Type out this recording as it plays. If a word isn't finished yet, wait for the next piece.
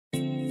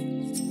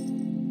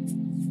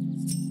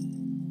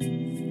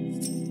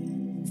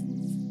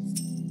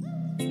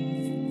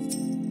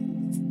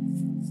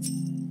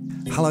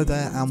Hello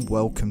there and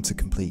welcome to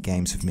Complete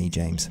Games with me,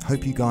 James.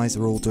 Hope you guys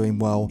are all doing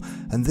well,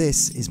 and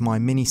this is my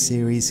mini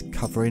series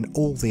covering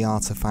all the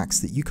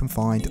artifacts that you can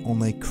find on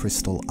the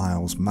Crystal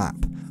Isles map.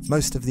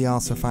 Most of the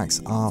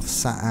artifacts are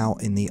sat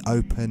out in the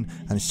open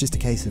and it's just a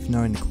case of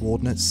knowing the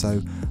coordinates,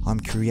 so I'm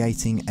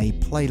creating a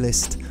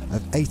playlist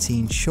of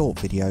 18 short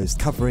videos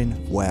covering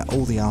where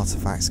all the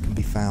artifacts can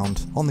be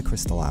found on the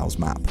Crystal Isles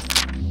map.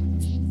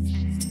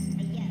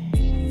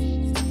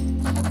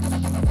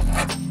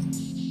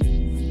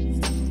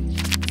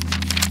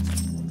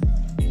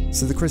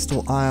 So the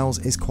Crystal Isles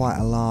is quite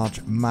a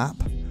large map,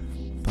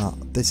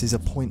 but this is a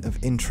point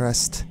of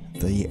interest,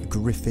 the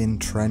Griffin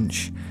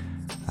Trench,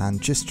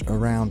 and just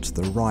around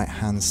the right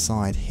hand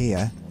side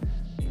here,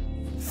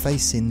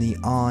 facing the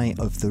eye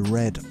of the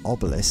red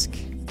obelisk,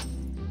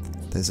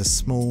 there's a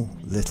small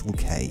little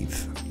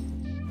cave.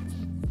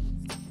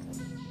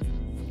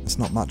 It's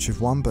not much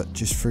of one, but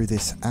just through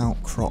this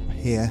outcrop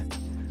here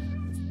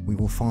we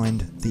will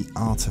find the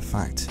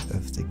artifact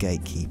of the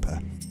Gatekeeper.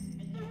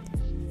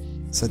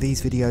 So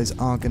these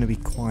videos are going to be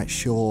quite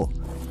short,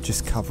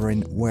 just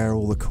covering where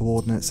all the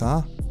coordinates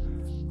are.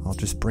 I'll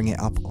just bring it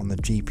up on the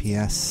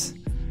GPS.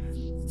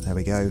 There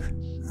we go.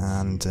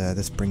 And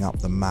let's bring up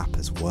the map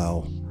as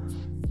well,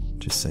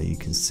 just so you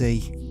can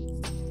see.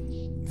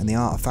 And the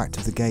artifact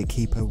of the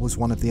Gatekeeper was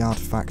one of the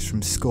artifacts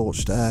from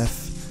Scorched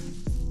Earth.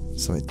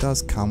 So it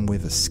does come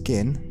with a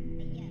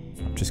skin.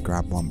 I've just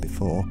grabbed one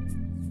before.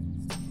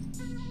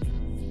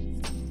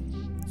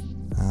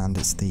 And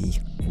it's the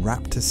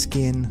raptor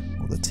skin,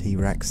 or the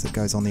T-Rex, that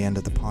goes on the end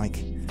of the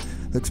pike.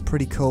 Looks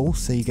pretty cool,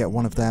 so you get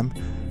one of them.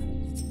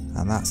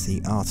 And that's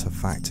the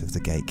artifact of the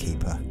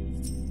Gatekeeper.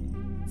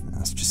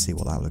 Let's just see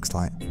what that looks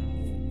like.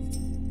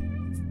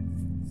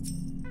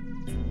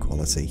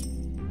 Quality.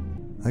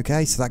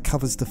 Okay, so that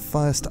covers the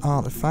first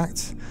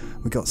artifact.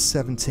 We've got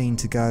 17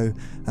 to go,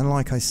 and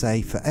like I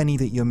say, for any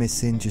that you're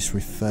missing, just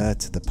refer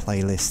to the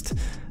playlist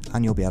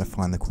and you'll be able to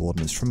find the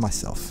coordinates from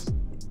myself.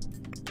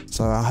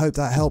 So I hope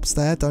that helps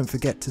there. Don't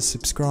forget to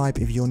subscribe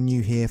if you're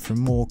new here for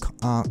more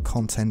ARK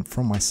content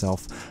from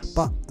myself.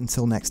 But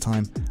until next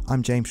time,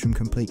 I'm James from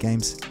Complete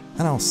Games,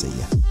 and I'll see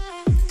you.